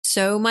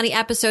So Money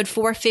episode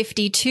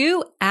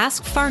 452,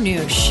 Ask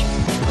Farnoosh.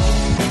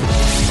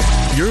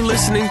 You're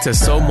listening to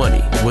So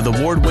Money with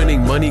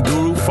award-winning money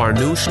guru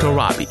Farnoosh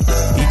Torabi.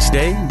 Each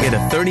day, get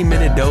a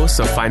 30-minute dose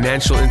of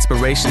financial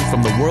inspiration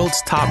from the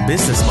world's top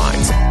business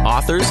minds,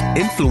 authors,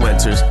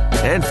 influencers,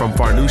 and from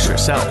Farnoosh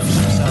herself.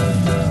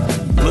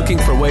 Looking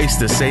for ways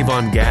to save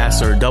on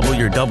gas or double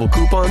your double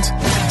coupons?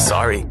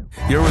 Sorry,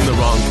 you're in the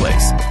wrong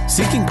place.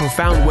 Seeking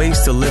profound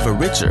ways to live a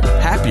richer,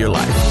 happier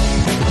life.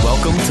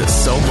 Welcome to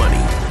So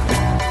Money.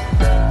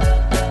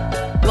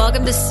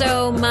 Welcome to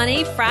So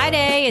Money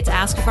Friday. It's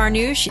Ask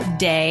Farnoosh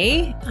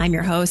Day. I'm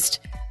your host,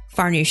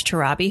 Farnoosh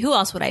Torabi. Who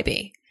else would I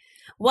be?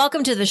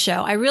 Welcome to the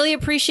show. I really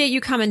appreciate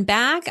you coming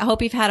back. I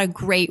hope you've had a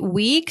great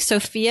week.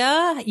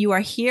 Sophia, you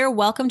are here.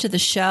 Welcome to the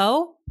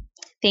show.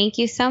 Thank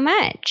you so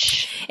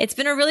much. It's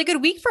been a really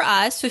good week for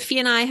us. Sophia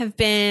and I have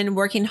been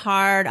working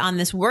hard on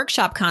this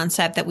workshop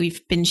concept that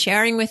we've been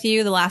sharing with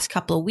you the last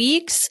couple of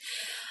weeks.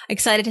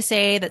 Excited to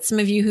say that some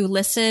of you who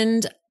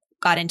listened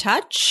got in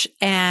touch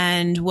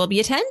and will be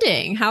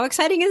attending. How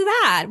exciting is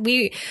that?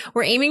 We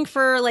were aiming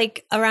for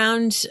like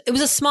around, it was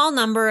a small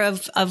number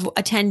of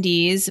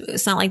attendees.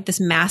 It's not like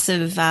this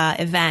massive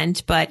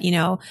event, but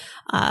a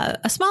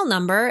small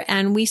number,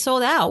 and we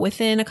sold out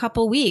within a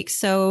couple weeks.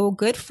 So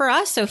good for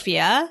us,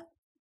 Sophia.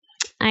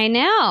 I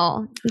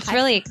know. It's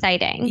really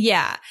exciting.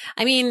 Yeah.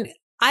 I mean,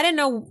 I didn't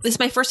know, this is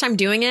my first time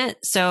doing it.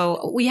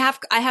 So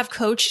I have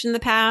coached in the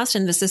past,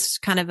 and this is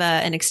kind of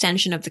an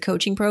extension of the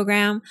coaching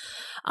program.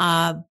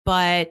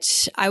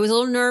 But I was a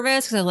little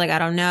nervous because I was like, I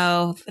don't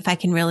know if I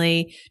can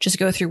really just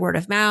go through word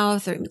of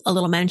mouth or a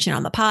little mention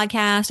on the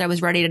podcast. I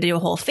was ready to do a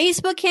whole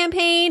Facebook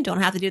campaign. Don't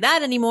have to do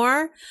that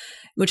anymore,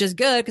 which is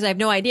good because I have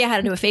no idea how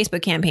to do a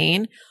Facebook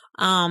campaign.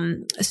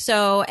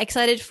 So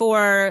excited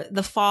for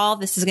the fall.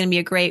 This is going to be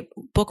a great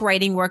book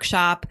writing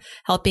workshop,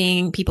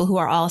 helping people who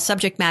are all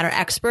subject matter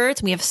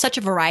experts. We have such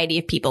a variety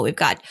of people. We've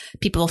got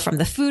people from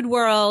the food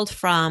world,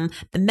 from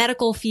the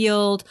medical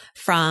field,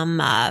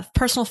 from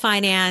personal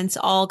finance,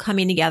 all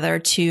coming together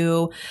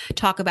to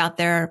talk about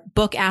their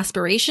book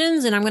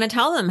aspirations. And I'm going to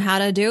tell them how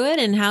to do it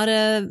and how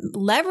to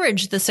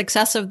leverage the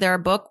success of their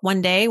book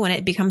one day when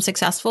it becomes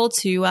successful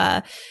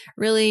to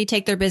really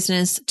take their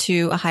business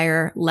to a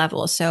higher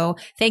level. So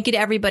thank you to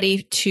everyone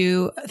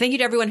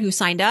who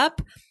signed up,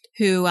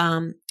 who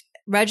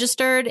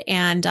registered,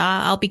 and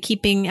I'll be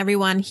keeping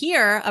everyone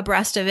here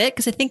abreast of it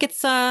because I think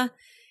it's a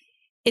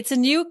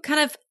new kind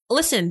of,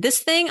 listen, this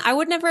thing, I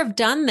would never have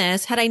done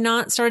this had I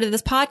not started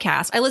this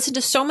podcast. I listen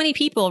to so many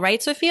people,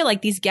 right, Sophia?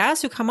 Like these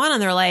guests who come on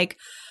and they're like,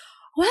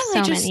 well,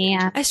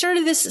 I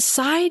started this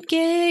side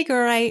gig,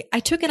 or I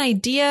took an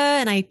idea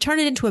and I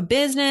turned it into a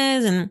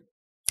business, and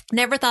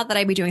never thought that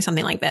I'd be doing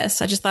something like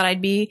this. I just thought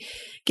I'd be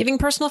giving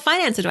personal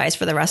finance advice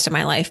for the rest of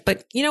my life.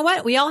 But you know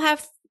what? We all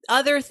have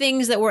other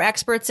things that we're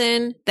experts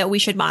in that we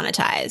should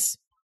monetize.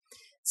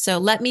 So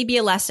let me be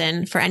a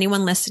lesson for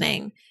anyone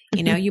listening.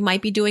 You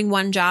might be doing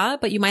one job,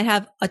 but you might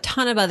have a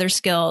ton of other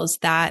skills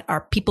that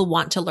people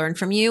want to learn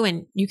from you,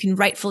 and you can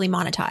rightfully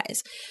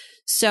monetize.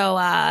 So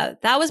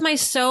that was my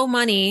So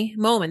Money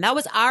moment. That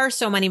was our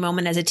So Money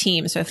moment as a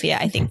team, Sophia,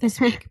 I think, this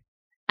week.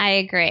 I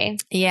agree.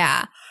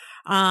 Yeah.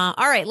 All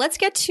right, let's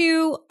get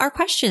to our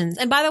questions.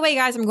 And by the way,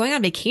 guys, I'm going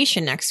on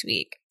vacation next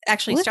week.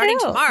 Actually, starting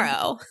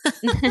tomorrow.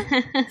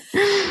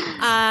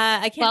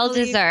 I can't well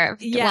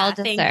deserved. Yeah, well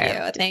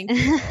deserved. Thank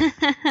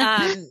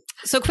you.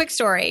 So quick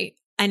story.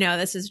 I know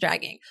this is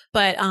dragging,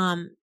 but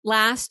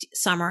last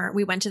summer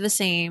we went to the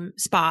same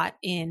spot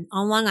on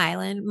Long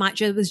Island.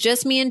 It was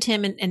just me and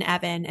Tim and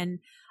Evan, and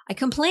I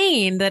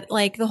complained that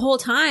like the whole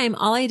time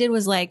all I did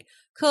was like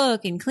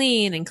cook and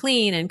clean and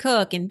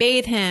cook and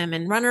bathe him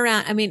and run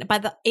around. I mean, by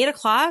the 8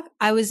 o'clock,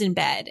 I was in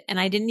bed and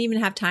I didn't even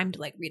have time to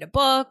like read a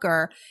book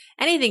or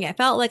anything. I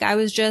felt like I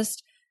was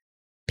just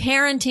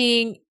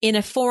parenting in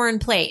a foreign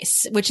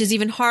place, which is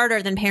even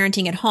harder than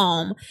parenting at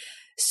home.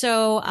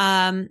 So,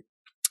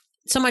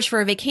 so much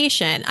for a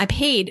vacation. I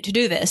paid to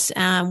do this.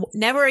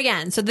 Never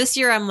again. So this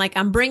year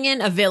I'm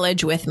bringing a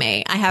village with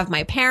me. I have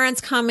my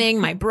parents coming,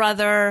 my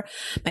brother,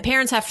 my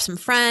parents have some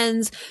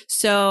friends.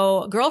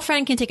 So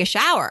girlfriend can take a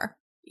shower.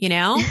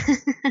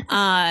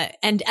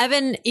 And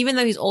Evan, even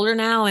though he's older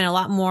now and a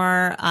lot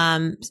more,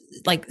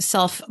 like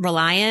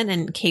self-reliant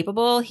and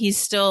capable,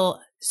 he's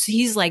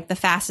like the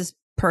fastest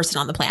person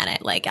on the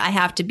planet. Like I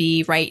have to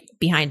be right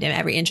behind him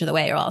every inch of the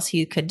way or else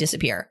he could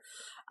disappear,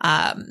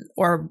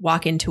 or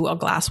walk into a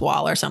glass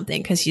wall or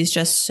something. Cause he's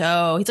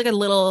like a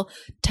little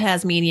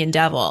Tasmanian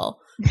devil.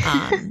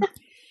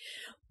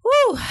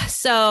 Woo.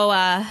 So,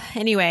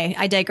 anyway,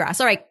 I digress.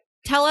 All right.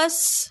 Tell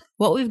us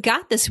what we've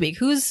got this week.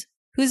 Who's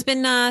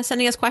been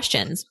sending us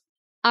questions?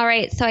 All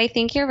right. So I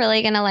think you're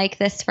really going to like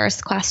this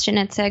first question.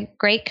 It's a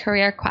great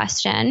career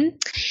question,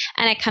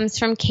 and it comes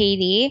from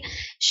Katie.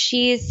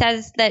 She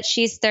says that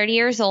she's 30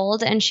 years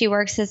old and she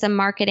works as a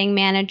marketing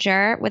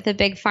manager with a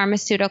big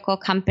pharmaceutical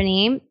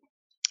company.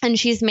 And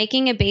she's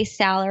making a base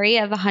salary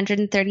of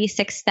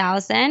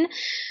 $136,000,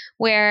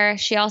 where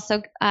she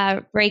also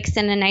rakes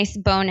in a nice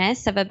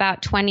bonus of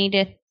about $20,000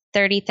 to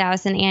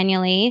 $30,000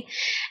 annually.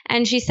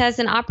 And she says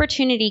an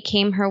opportunity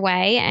came her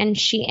way and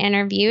she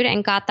interviewed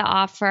and got the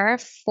offer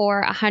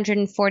for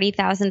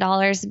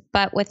 $140,000,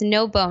 but with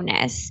no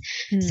bonus.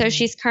 So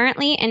she's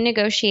currently in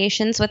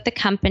negotiations with the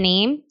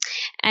company.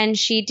 And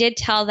she did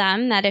tell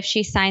them that if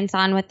she signs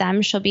on with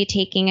them, she'll be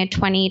taking a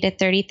 $20,000 to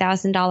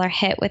 $30,000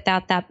 hit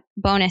without that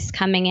bonus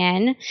coming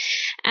in.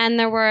 And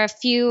there were a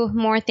few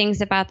more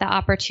things about the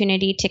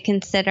opportunity to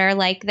consider,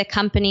 like the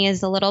company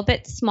is a little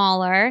bit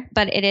smaller,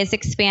 but it is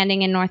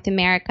expanding in North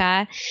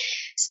America.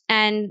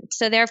 And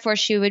so therefore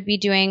she would be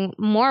doing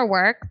more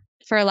work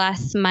for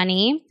less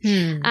money.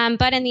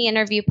 But in the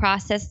interview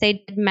process, they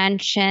did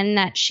mention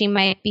that she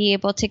might be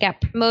able to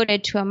get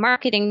promoted to a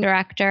marketing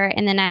director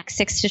in the next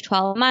 6 to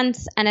 12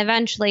 months and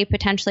eventually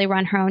potentially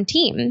run her own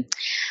team.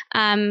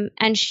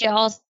 And she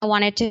also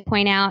wanted to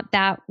point out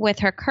that with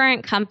her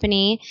current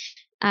company,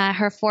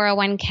 her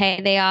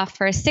 401k, they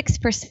offer a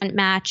 6%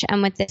 match.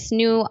 And with this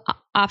new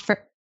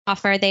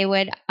offer, they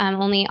would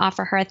only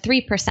offer her a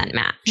 3%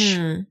 match.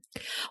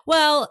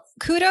 Well,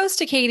 kudos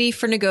to Katie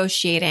for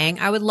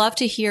negotiating. I would love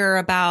to hear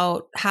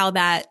about how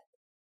that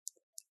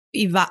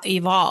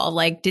evolved.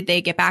 Like, did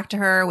they get back to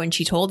her when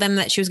she told them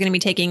that she was going to be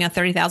taking a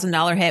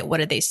 $30,000 hit? What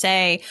did they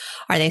say?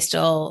 Are they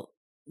still,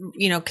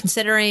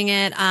 considering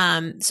it?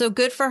 So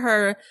good for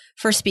her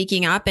for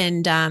speaking up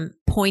and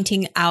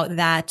pointing out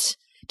that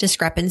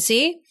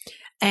discrepancy.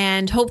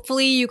 And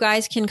hopefully you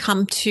guys can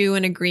come to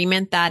an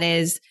agreement that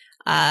is,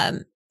 I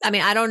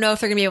don't know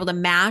if they're going to be able to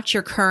match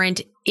your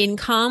current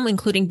income,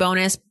 including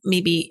bonus.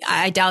 Maybe,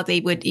 I doubt they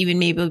would even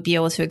maybe be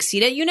able to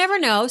exceed it. You never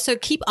know. So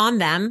keep on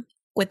them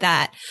with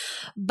that.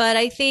 But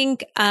I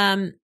think,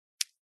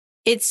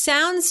 it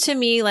sounds to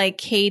me like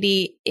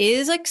Katie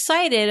is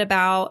excited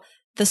about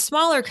the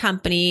smaller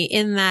company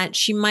in that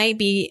she might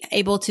be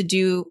able to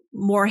do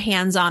more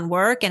hands-on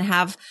work and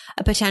have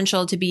a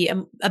potential to be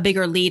a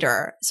bigger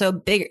leader. So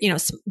big,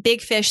 big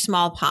fish,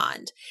 small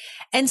pond.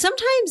 And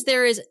sometimes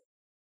there is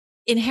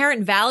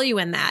inherent value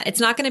in that.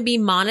 It's not going to be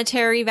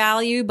monetary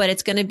value, but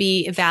it's going to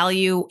be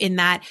value in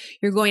that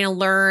you're going to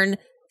learn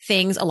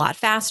things a lot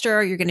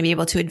faster. You're going to be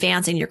able to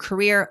advance in your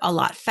career a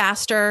lot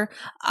faster.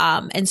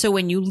 And so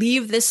when you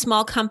leave this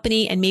small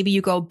company and maybe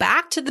you go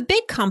back to the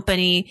big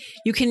company,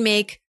 you can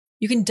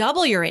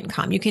double your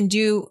income. You can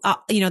do,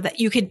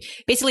 that you could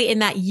basically in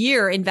that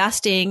year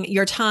investing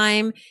your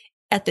time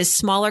at this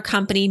smaller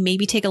company,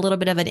 maybe take a little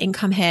bit of an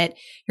income hit.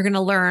 You're going to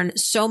learn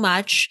so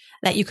much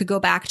that you could go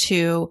back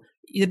to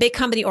the big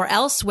company or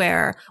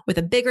elsewhere with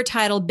a bigger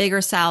title, bigger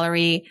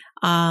salary,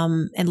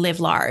 and live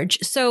large.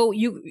 So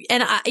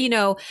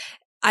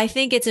I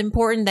think it's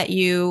important that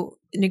you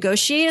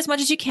negotiate as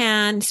much as you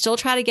can, still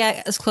try to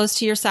get as close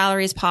to your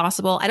salary as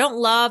possible. I don't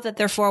love that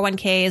their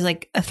 401k is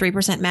like a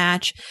 3%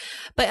 match,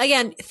 but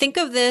again, think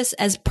of this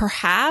as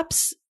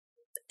perhaps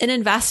an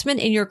investment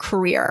in your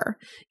career,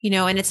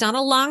 and it's not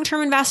a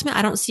long-term investment.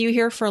 I don't see you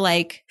here for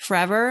like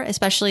forever,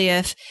 especially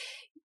if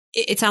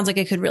it sounds like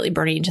it could really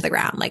burn you into the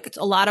ground. Like it's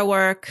a lot of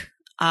work,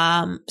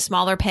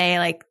 smaller pay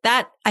like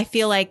that. I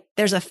feel like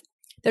there's a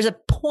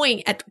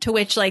point to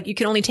which like you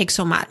can only take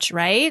so much,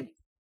 right?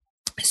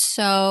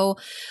 So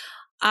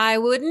I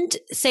wouldn't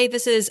say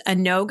this is a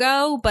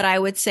no-go, but I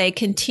would say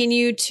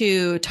continue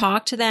to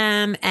talk to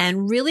them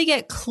and really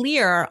get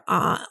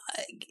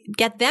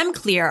them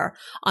clear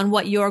on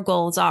what your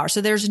goals are.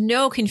 So there's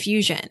no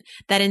confusion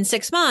that in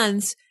 6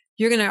 months,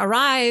 you're going to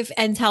arrive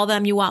and tell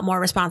them you want more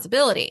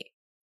responsibility.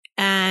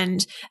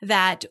 And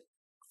that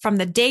from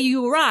the day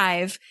you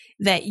arrive,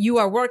 that you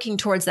are working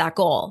towards that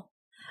goal.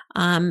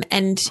 I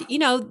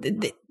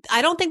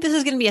don't think this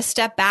is going to be a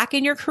step back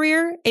in your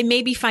career. It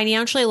may be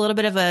financially a little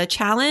bit of a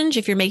challenge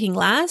if you're making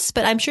less,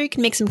 but I'm sure you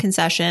can make some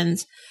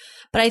concessions.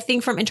 But I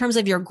think in terms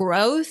of your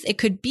growth, it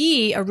could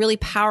be a really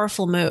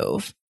powerful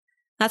move.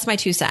 That's my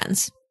 2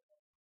 cents.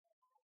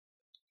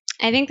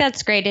 I think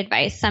that's great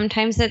advice.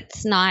 Sometimes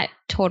it's not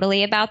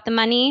totally about the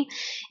money.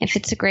 If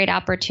it's a great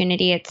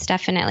opportunity, it's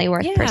definitely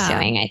worth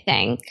pursuing, I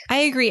think. I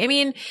agree. I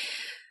mean,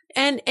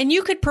 and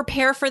you could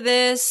prepare for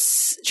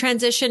this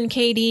transition,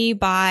 Katie,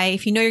 by,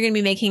 if you know you're going to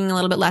be making a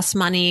little bit less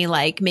money,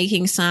 like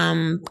making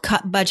some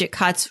budget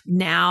cuts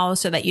now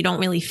so that you don't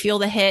really feel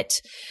the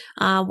hit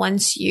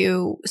once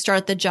you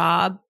start the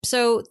job.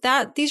 So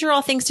these are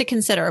all things to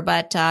consider,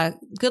 but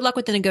good luck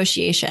with the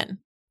negotiation.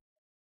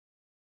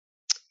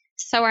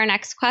 So our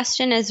next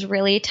question is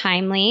really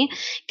timely,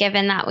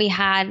 given that we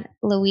had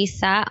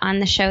Louisa on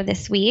the show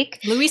this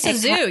week. Louisa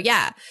Zhu,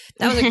 yeah.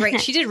 That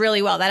was she did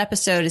really well. That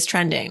episode is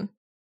trending.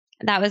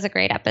 That was a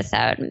great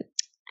episode.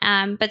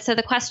 But so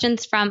the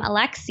question's from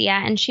Alexia,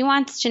 and she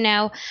wants to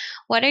know,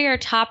 what are your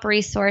top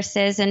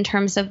resources in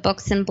terms of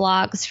books and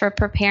blogs for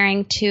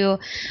preparing to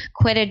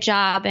quit a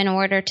job in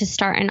order to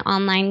start an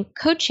online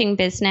coaching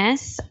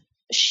business?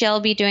 She'll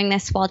be doing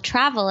this while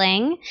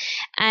traveling.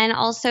 And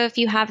also if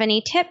you have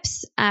any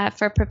tips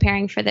for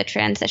preparing for the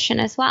transition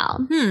as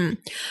well.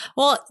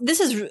 Well, this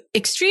is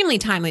extremely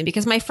timely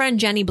because my friend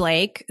Jenny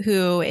Blake,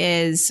 who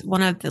is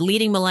one of the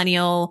leading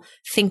millennial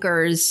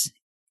thinkers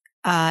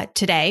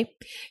today.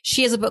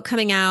 She has a book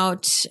coming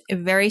out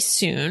very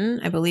soon.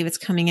 I believe it's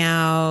coming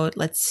out.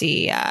 Let's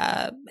see.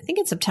 I think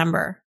it's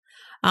September.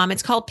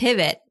 It's called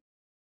Pivot.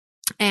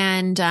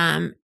 And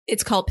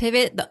it's called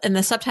Pivot. And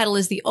the subtitle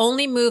is The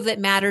Only Move That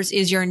Matters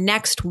Is Your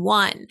Next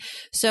One.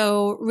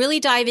 So really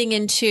diving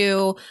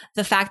into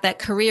the fact that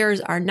careers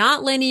are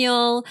not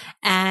lineal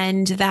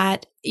and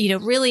that,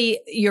 really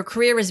your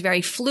career is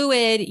very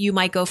fluid. You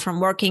might go from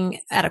working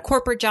at a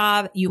corporate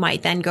job. You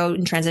might then go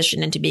and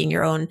transition into being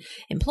your own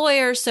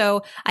employer.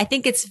 So I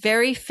think it's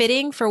very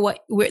fitting for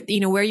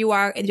where you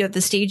are,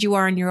 the stage you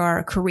are in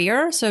your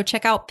career. So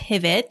check out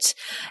Pivot.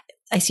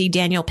 I see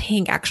Daniel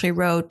Pink actually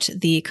wrote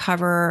the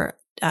cover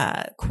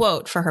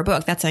quote for her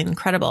book. That's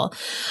incredible.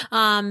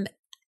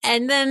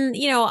 And then,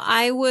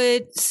 I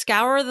would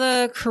scour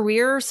the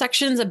career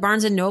sections at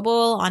Barnes &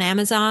 Noble, on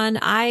Amazon.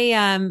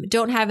 I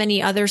don't have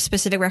any other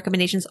specific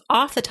recommendations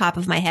off the top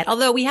of my head.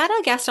 Although we had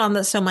a guest on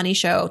the So Money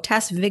Show,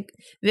 Tess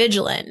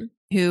Vigilin,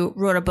 who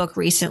wrote a book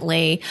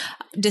recently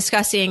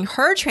discussing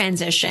her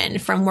transition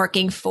from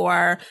working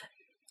for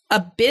a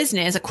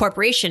business, a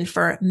corporation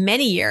for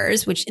many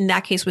years, which in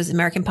that case was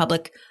American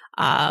Public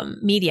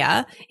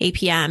Media,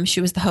 APM.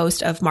 She was the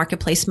host of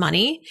Marketplace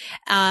Money.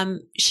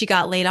 She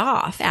got laid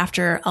off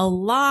after a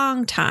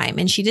long time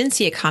and she didn't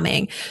see it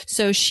coming.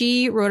 So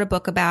she wrote a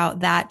book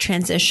about that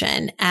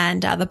transition.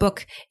 And the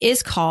book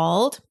is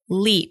called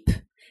Leap: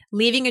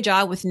 Leaving a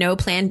Job with No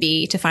Plan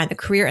B to Find the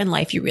Career and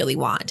Life You Really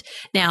Want.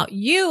 Now,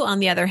 you, on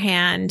the other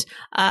hand,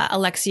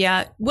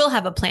 Alexia, will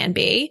have a plan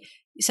B.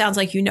 Sounds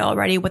like you know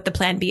already what the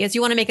plan B is.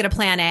 You want to make it a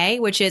plan A,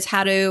 which is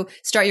how to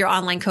start your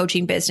online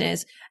coaching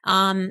business.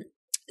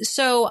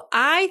 So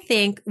I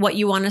think what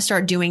you want to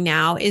start doing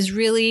now is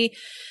really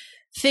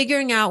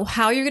figuring out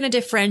how you're going to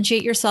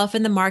differentiate yourself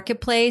in the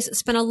marketplace.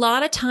 Spend a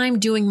lot of time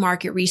doing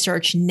market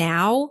research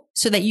now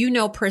so that you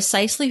know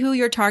precisely who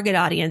your target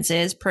audience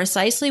is,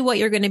 precisely what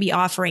you're going to be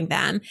offering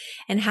them,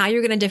 and how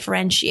you're going to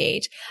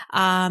differentiate.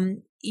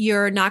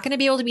 You're not going to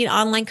be able to be an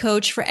online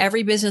coach for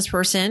every business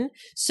person.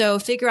 So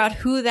figure out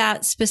who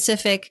that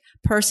specific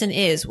person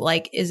is.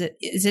 Like, is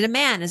it a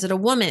man? Is it a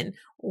woman?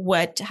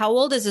 How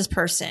old is this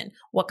person?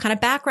 What kind of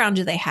background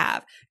do they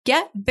have?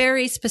 Get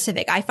very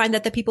specific. I find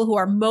that the people who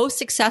are most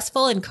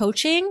successful in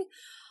coaching,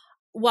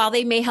 while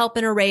they may help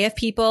an array of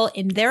people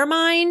in their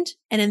mind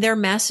and in their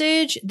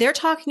message, they're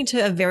talking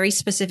to a very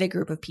specific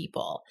group of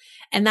people.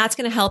 And that's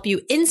going to help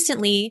you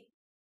instantly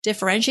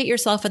differentiate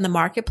yourself in the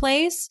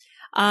marketplace.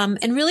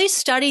 And really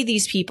study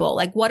these people.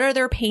 Like, what are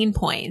their pain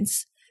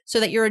points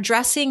so that you're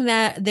addressing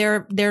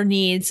their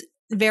needs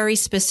very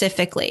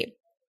specifically.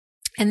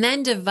 And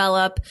then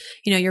develop,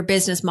 your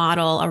business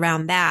model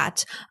around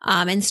that,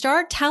 and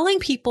start telling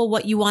people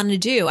what you want to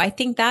do. I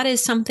think that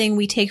is something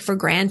we take for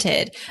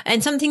granted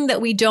and something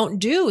that we don't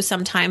do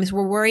sometimes.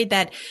 We're worried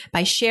that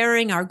by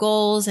sharing our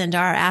goals and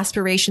our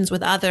aspirations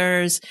with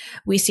others,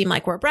 we seem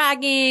like we're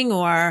bragging,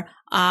 or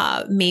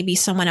maybe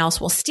someone else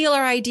will steal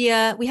our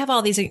idea. We have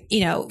all these,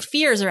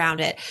 fears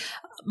around it.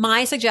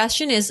 My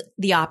suggestion is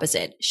the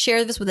opposite.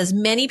 Share this with as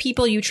many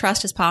people you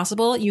trust as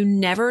possible. You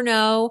never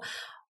know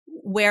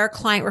where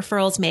client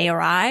referrals may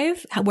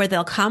arrive, where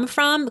they'll come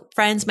from.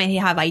 Friends may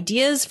have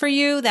ideas for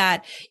you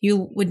that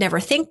you would never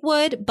think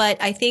would, but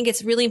I think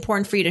it's really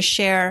important for you to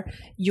share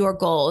your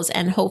goals,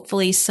 and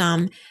hopefully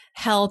some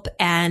help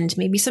and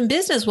maybe some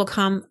business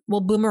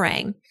will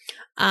boomerang.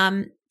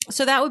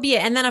 So that would be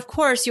it. And then of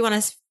course you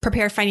want to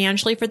prepare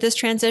financially for this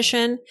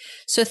transition.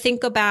 So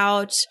think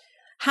about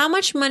how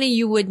much money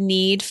you would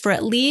need for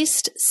at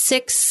least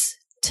 6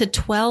 to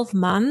 12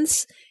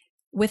 months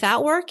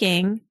without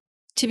working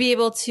to be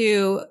able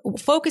to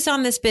focus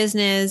on this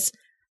business,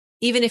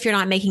 even if you're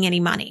not making any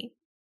money.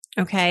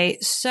 Okay.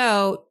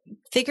 So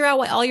figure out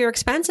what all your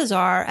expenses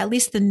are, at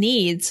least the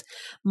needs,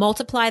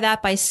 multiply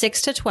that by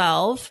 6 to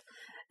 12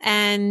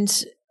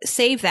 and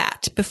save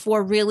that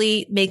before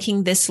really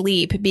making this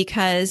leap,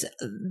 because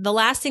the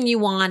last thing you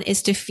want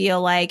is to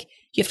feel like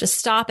you have to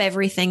stop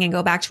everything and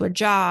go back to a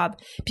job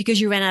because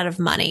you ran out of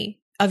money,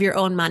 of your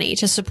own money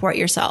to support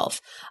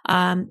yourself.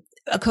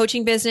 A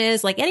coaching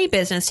business, like any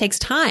business, takes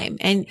time,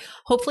 and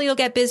hopefully you'll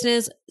get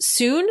business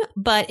soon,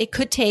 but it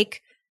could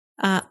take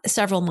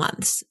several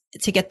months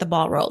to get the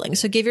ball rolling.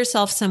 So give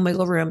yourself some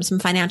wiggle room, some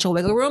financial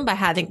wiggle room, by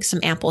having some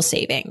ample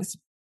savings.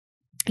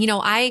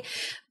 I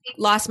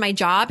lost my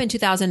job in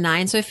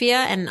 2009, Sophia,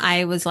 and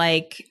I was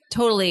like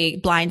totally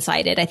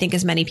blindsided. I think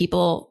as many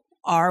people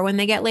are when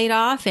they get laid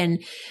off.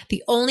 And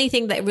the only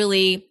thing that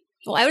really,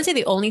 I wouldn't say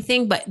the only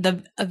thing, but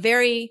a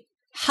very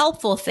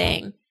helpful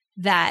thing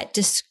that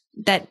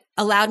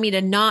allowed me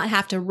to not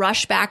have to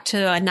rush back to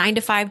a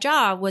 9-to-5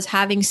 job was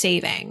having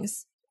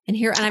savings. And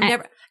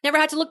I've never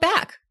had to look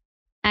back.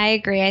 I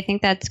agree. I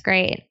think that's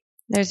great.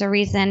 There's a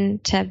reason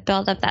to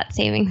build up that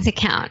savings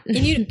account.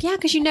 And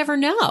because you never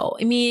know.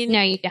 I mean,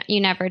 no, you don't.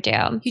 You never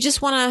do. You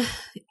just want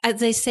to, as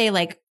they say,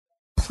 like,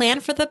 plan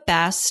for the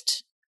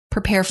best,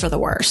 prepare for the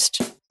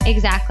worst.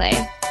 Exactly.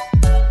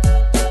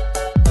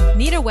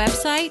 Need a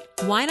website?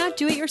 Why not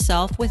do it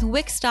yourself with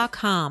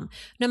Wix.com?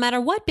 No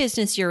matter what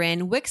business you're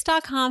in,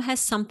 Wix.com has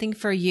something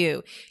for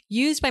you.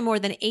 Used by more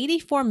than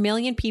 84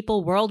 million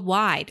people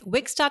worldwide,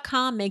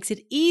 Wix.com makes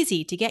it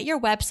easy to get your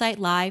website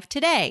live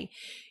today.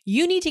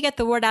 You need to get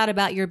the word out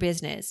about your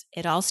business.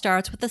 It all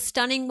starts with a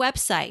stunning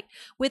website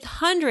with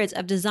hundreds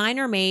of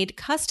designer-made,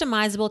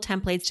 customizable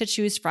templates to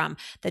choose from.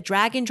 The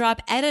drag and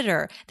drop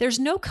editor. There's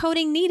no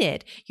coding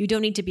needed. You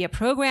don't need to be a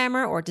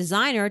programmer or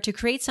designer to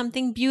create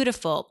something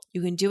beautiful.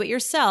 You can do it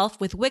yourself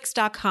with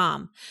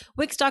Wix.com.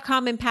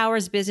 Wix.com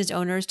empowers business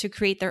owners to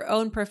create their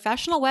own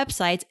professional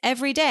websites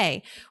every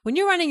day. When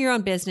you're running your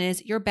own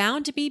business, you're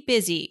bound to be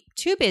busy.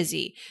 Too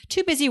busy.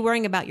 Too busy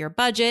worrying about your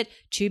budget,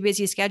 too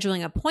busy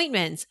scheduling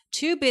appointments,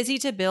 too busy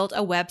to build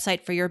a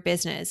website for your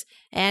business.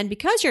 And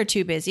because you're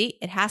too busy,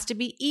 it has to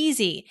be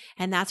easy.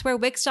 And that's where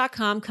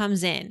Wix.com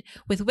comes in.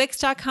 With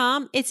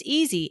Wix.com, it's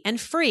easy and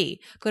free.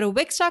 Go to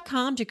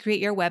Wix.com to create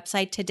your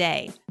website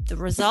today. The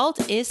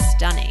result is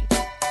stunning.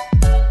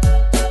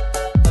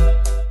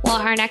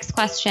 Well, our next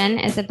question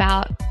is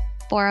about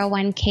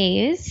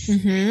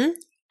 401ks.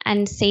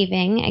 And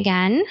saving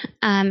again,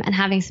 and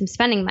having some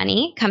spending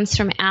money comes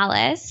from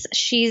Alice.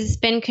 She's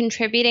been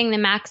contributing the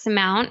max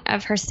amount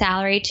of her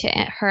salary to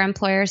her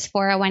employer's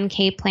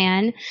 401k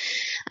plan.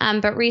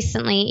 But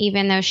recently,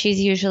 even though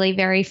she's usually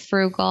very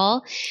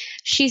frugal,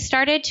 she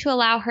started to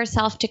allow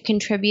herself to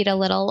contribute a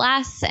little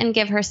less and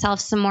give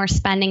herself some more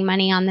spending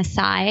money on the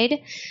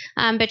side.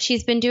 But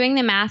she's been doing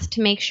the math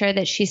to make sure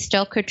that she's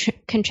still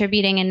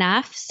contributing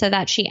enough so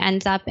that she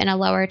ends up in a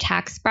lower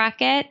tax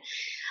bracket.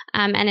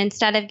 And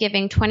instead of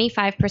giving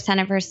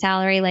 25% of her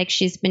salary like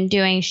she's been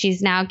doing,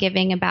 she's now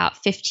giving about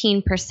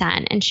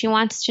 15%. And she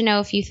wants to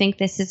know if you think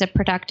this is a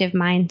productive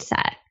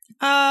mindset.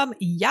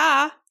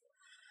 Yeah.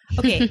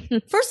 Okay.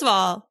 First of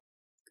all,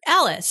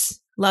 Alice.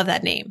 Love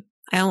that name.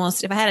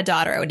 If I had a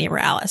daughter, I would name her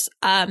Alice.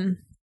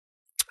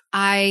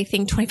 I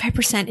think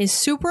 25% is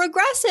super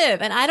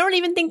aggressive. And I don't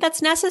even think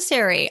that's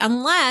necessary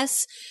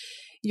unless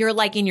you're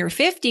like in your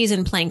 50s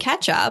and playing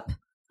catch up.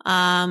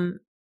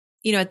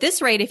 At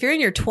this rate, if you're in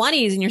your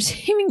 20s and you're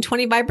saving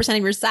 25%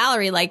 of your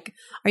salary, like,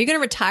 are you going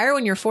to retire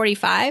when you're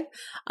 45?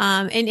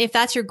 And if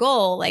that's your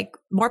goal, like,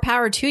 more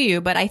power to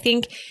you. But I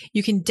think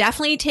you can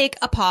definitely take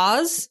a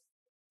pause.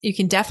 You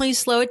can definitely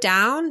slow it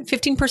down.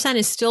 15%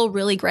 is still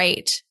really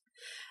great.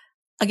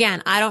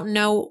 Again, I don't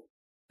know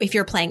if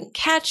you're playing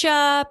catch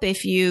up,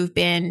 if you've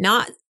been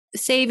not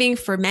saving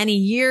for many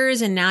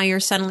years and now you're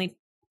suddenly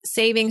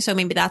saving. So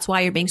maybe that's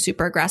why you're being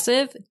super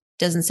aggressive.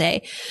 Doesn't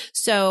say.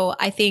 So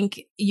I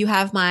think you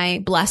have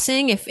my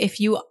blessing. If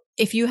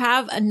you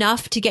have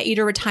enough to get you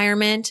to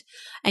retirement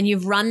and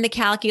you've run the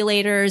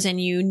calculators and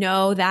you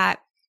know that,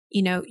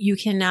 you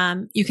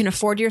can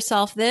afford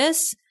yourself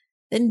this,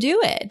 then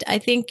do it. I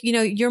think,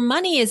 your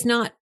money is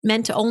not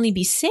meant to only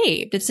be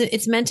saved.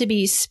 It's meant to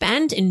be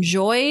spent,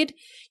 enjoyed.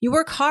 You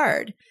work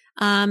hard.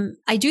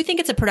 I do think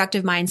it's a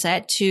productive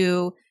mindset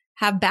to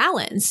have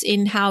balance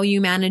in how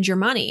you manage your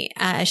money.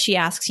 She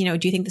asks, do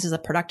you think this is a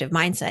productive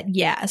mindset?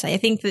 Yes. I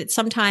think that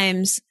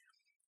sometimes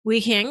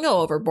we can go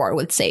overboard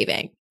with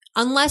saving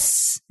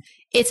unless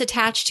it's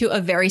attached to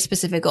a very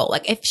specific goal.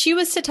 Like if she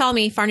was to tell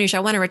me, Farnoosh, I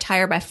want to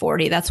retire by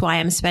 40. That's why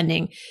I'm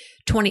saving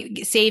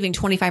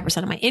 25%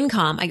 of my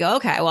income. I go,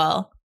 okay,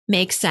 well,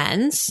 makes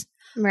sense.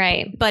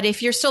 Right. But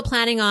if you're still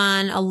planning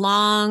on a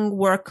long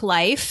work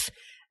life,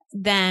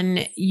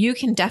 then you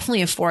can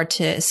definitely afford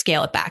to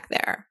scale it back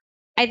there.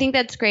 I think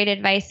that's great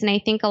advice. And I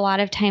think a lot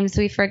of times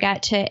we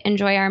forget to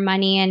enjoy our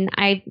money. And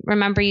I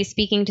remember you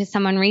speaking to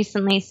someone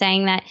recently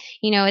saying that,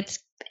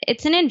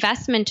 it's an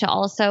investment to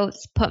also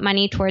put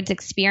money towards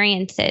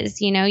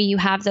experiences. You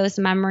have those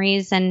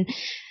memories and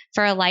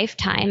for a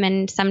lifetime.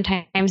 And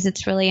sometimes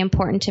it's really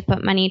important to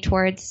put money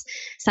towards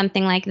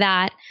something like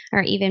that,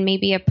 or even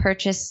maybe a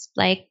purchase.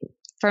 Like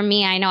for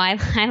me, I know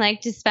I like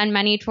to spend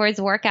money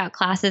towards workout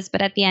classes,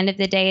 but at the end of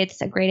the day,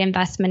 it's a great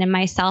investment in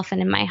myself and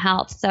in my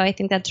health. So I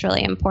think that's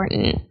really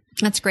important.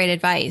 That's great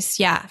advice.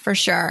 Yeah, for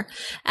sure.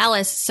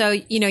 Alice, so,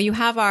 you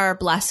have our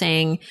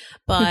blessing,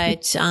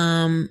 but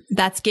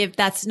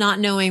that's not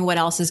knowing what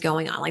else is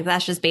going on. Like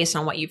that's just based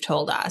on what you've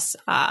told us.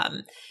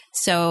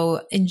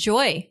 So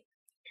enjoy.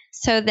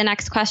 So the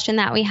next question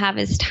that we have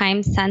is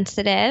time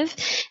sensitive,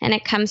 and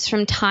it comes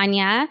from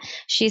Tanya.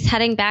 She's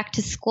heading back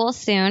to school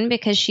soon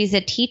because she's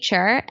a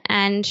teacher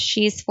and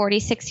she's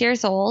 46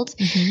 years old.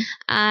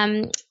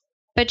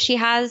 But she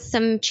has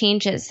some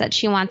changes that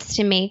she wants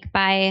to make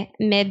by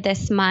mid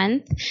this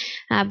month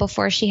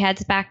before she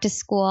heads back to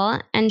school.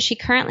 And she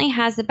currently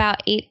has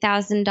about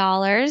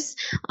 $8,000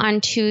 on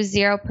 2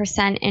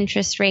 0%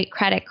 interest rate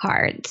credit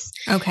cards.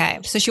 Okay.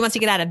 So she wants to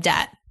get out of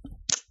debt.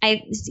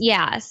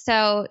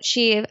 So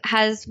she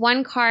has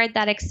one card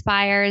that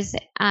expires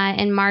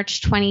in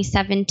March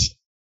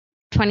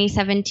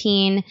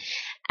 2017,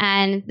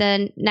 and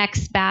the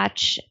next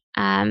batch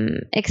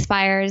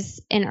expires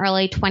in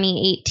early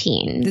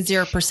 2018. The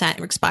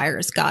 0%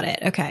 expires. Got it.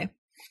 Okay.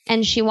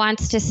 and she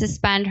wants to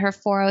suspend her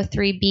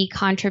 403B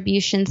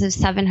contributions of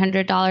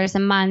 $700 a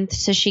month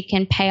so she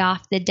can pay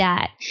off the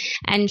debt.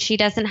 And she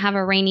doesn't have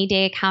a rainy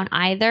day account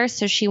either,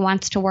 so she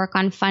wants to work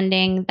on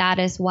funding that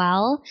as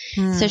well.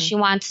 So she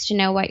wants to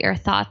know what your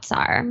thoughts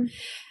are.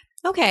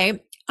 Okay.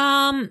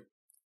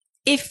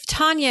 If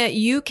Tanya,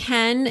 you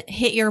can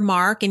hit your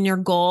mark and your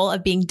goal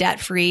of being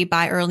debt-free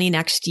by early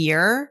next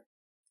year,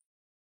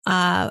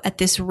 at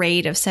this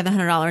rate of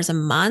 $700 a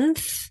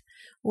month,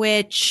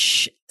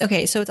 which,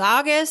 okay, so it's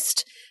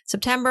August,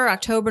 September,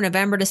 October,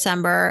 November,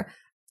 December.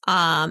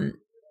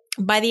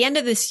 By the end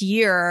of this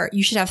year,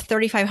 you should have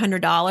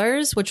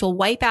 $3,500, which will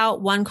wipe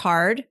out one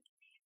card,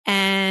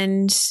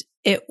 and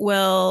it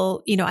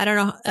will, I don't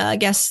know, I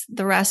guess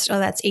the rest,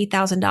 that's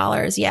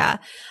 $8,000. Yeah.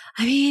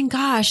 I mean,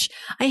 gosh,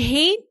 I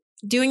hate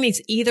doing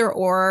these either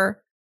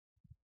or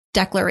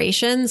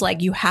declarations.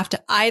 Like you have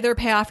to either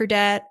pay off your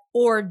debt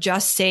or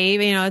just save.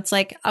 It's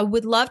like, I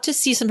would love to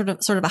see some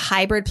sort of a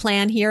hybrid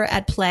plan here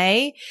at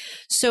play.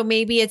 So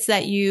maybe it's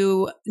that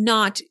you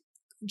not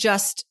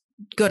just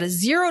go to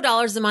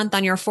 $0 a month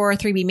on your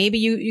 403B. Maybe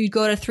you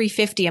go to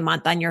 $350 a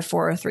month on your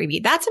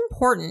 403B. That's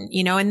important,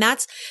 and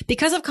that's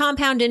because of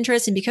compound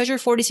interest and because you're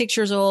 46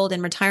 years old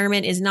and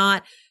retirement is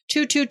not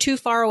too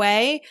far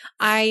away.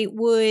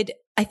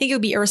 I think it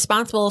would be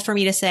irresponsible for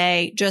me to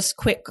say just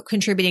quit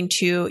contributing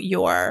to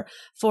your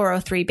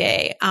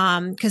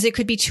 403B, because it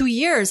could be 2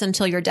 years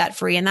until you're debt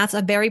free. And that's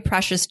a very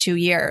precious 2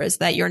 years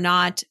that you're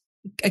not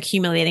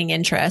accumulating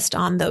interest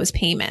on those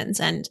payments.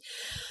 And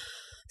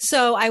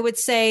so I would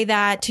say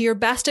that to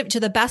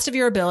the best of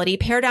your ability,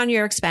 pare down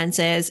your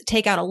expenses,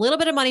 take out a little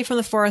bit of money from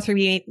the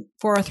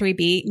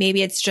 403B.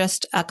 Maybe it's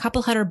just a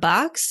couple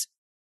 $100.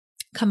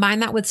 Combine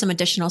that with some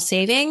additional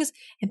savings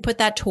and put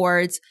that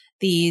towards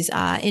these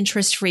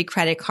interest-free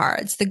credit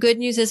cards. The good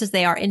news is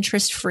they are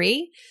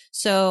interest-free.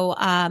 So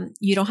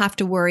you don't have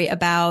to worry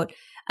about,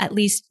 at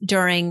least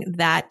during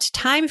that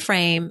time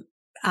frame,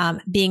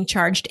 being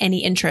charged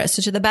any interest.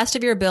 So to the best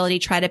of your ability,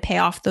 try to pay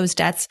off those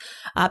debts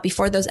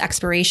before those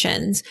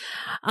expirations.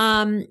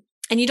 And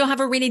you don't have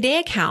a rainy day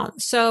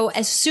account. So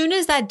as soon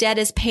as that debt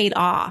is paid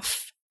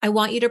off, I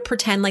want you to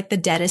pretend like the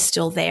debt is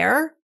still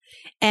there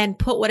and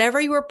put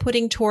whatever you were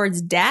putting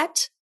towards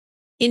debt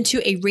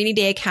into a rainy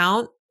day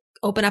account.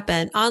 Open up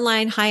an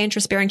online high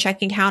interest bearing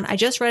checking account. I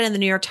just read in the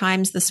New York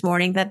Times this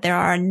morning that there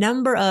are a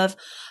number of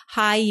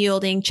high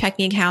yielding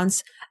checking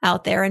accounts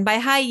out there. And by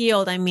high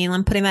yield, I mean,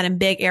 I'm putting that in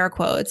big air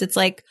quotes. It's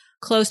like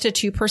close to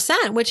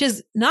 2%, which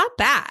is not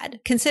bad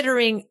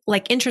considering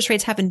like interest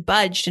rates haven't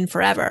budged in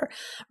forever,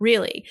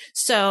 really.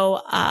 So,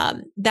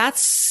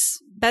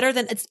 it's better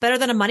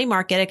than a money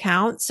market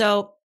account.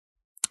 So,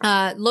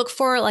 look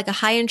for like a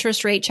high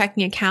interest rate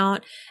checking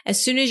account.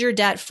 As soon as you're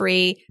debt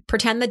free,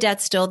 pretend the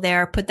debt's still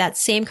there, put that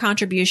same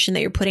contribution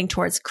that you're putting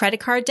towards credit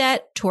card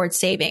debt towards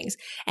savings,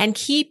 and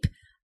keep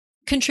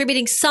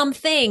contributing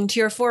something to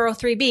your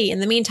 403B in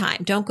the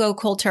meantime. Don't go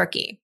cold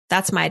turkey.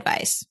 That's my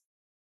advice.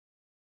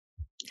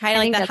 Kind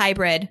of like that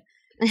hybrid.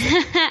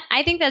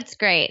 I think that's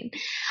great.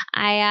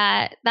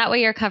 That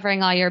way you're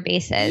covering all your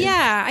bases.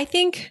 Yeah, I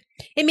think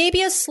it may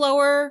be a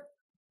slower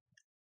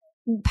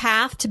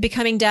path to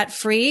becoming debt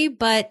free,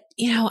 but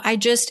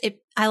it's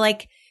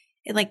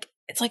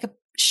like a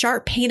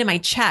sharp pain in my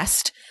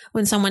chest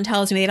when someone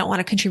tells me they don't want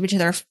to contribute to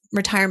their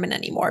retirement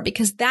anymore,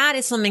 because that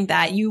is something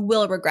that you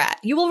will regret.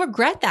 You will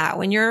regret that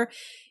when you're,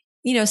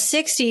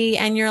 60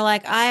 and you're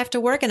like, I have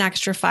to work an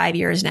extra 5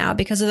 years now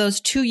because of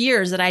those 2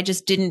 years that I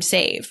just didn't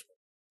save.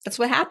 That's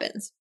what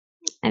happens.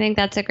 I think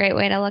that's a great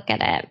way to look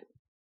at it.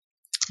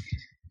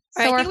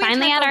 So we're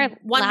finally at our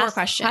one more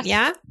question.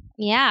 Yeah.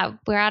 Yeah,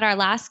 we're at our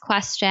last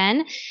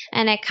question,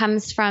 and it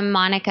comes from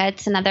Monica.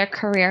 It's another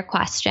career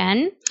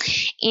question.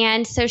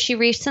 And so she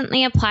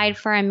recently applied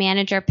for a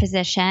manager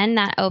position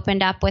that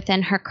opened up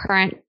within her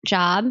current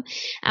job.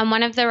 And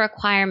one of the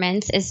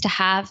requirements is to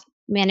have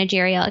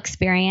managerial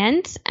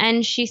experience.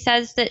 And she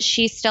says that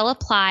she still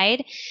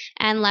applied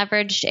and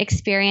leveraged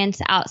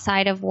experience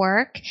outside of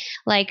work.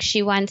 Like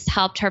she once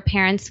helped her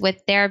parents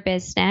with their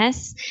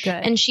business. Good.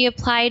 And she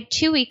applied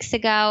 2 weeks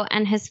ago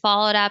and has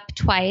followed up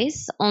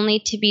twice,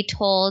 only to be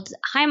told,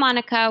 "Hi,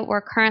 Monica, we're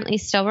currently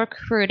still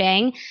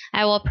recruiting.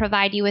 I will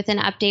provide you with an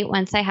update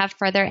once I have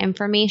further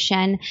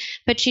information."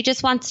 But she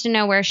just wants to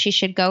know where she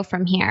should go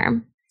from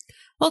here.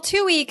 Well,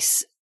 2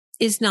 weeks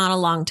is not a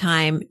long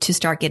time to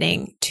start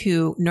getting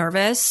too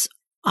nervous.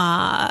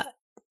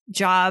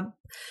 Job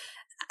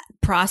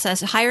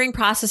process, hiring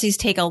processes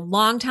take a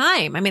long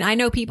time. I mean, I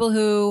know people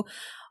who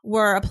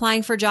were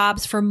applying for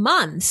jobs for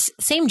months,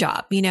 same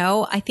job,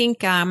 I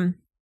think,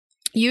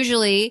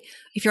 usually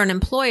if you're an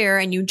employer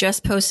and you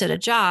just posted a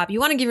job, you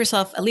want to give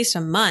yourself at least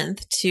a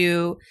month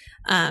to,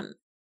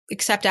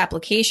 accept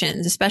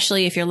applications,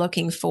 especially if you're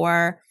looking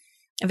for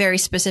a very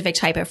specific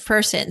type of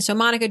person. So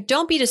Monica,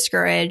 don't be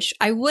discouraged.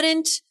 I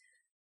wouldn't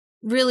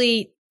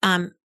really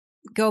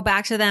go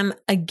back to them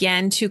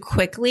again too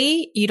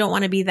quickly. You don't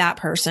want to be that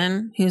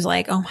person who's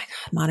like, oh my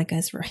God,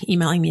 Monica's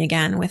emailing me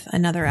again with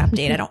another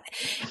update. I don't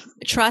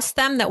trust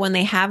them that when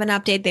they have an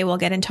update, they will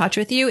get in touch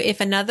with you.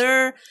 If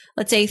another,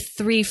 let's say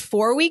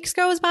 3-4 weeks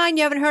goes by and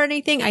you haven't heard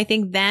anything, I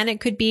think then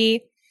it could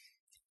be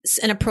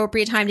an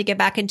appropriate time to get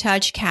back in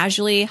touch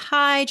casually.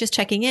 Hi, just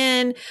checking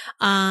in.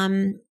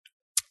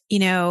 You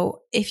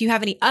know, if you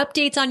have any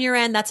updates on your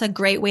end, that's a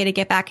great way to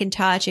get back in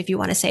touch. If you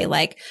want to say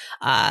like,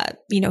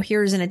 you know,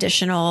 here's an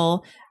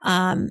additional,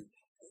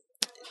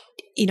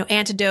 you know,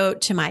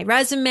 antidote to my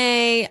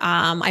resume.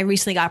 I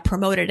recently got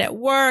promoted at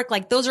work.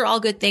 Like those are all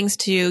good things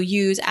to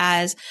use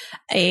as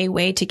a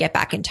way to get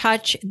back in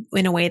touch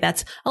in a way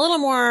that's a little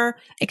more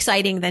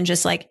exciting than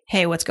just like,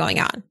 hey, what's going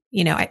on?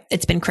 You know,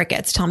 it's been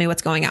crickets. Tell me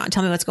what's going on.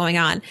 Tell me what's going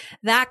on.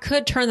 That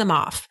could turn them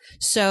off.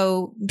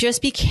 So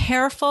just be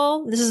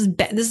careful. This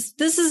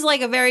is like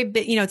a very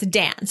big, you know, it's a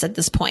dance at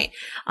this point.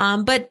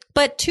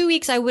 But 2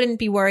 weeks, I wouldn't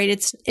be worried.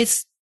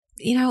 It's,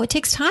 you know, it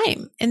takes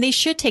time and they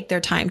should take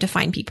their time to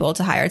find people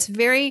to hire. It's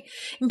very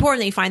important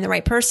that you find the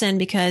right person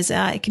because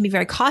it can be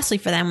very costly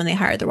for them when they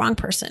hire the wrong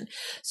person.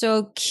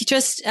 So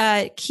just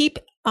keep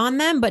on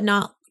them, but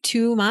not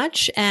too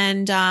much.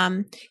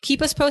 And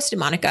keep us posted,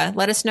 Monica.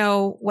 Let us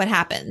know what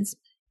happens.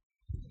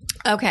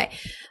 Okay.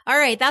 All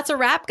right. That's a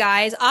wrap,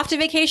 guys. Off to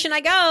vacation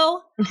I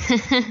go.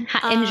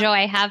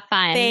 Enjoy. Have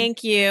fun.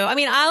 Thank you. I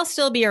mean, I'll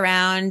still be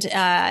around,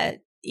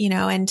 you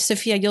know, and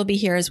Sophia, you'll be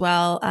here as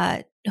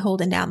well,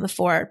 holding down the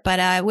fort. But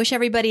I wish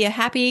everybody a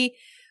happy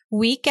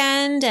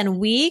weekend and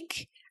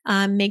week.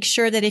 Make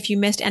sure that if you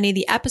missed any of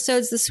the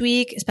episodes this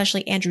week,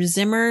 especially Andrew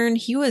Zimmern,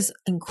 he was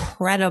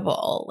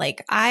incredible.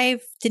 Like I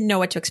didn't know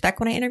what to expect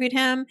when I interviewed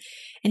him.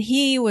 And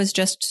he was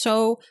just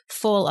so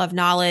full of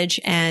knowledge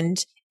and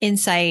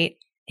insight.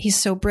 He's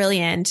so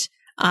brilliant.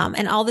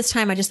 And all this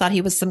time, I just thought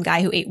he was some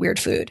guy who ate weird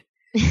food.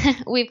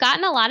 We've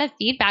gotten a lot of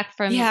feedback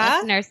from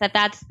listeners that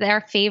that's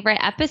their favorite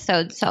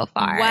episode so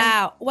far.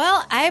 Wow.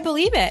 Well, I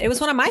believe it. It was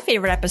one of my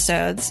favorite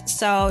episodes.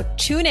 So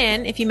tune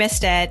in if you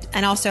missed it.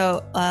 And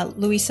also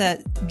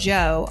Louisa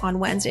Joe on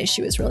Wednesday.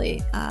 She was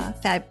really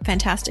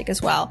fantastic as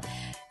well.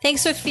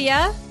 Thanks,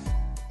 Sophia.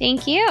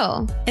 Thank you.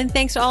 And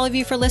thanks to all of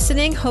you for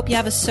listening. Hope you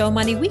have a So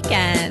Money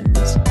weekend.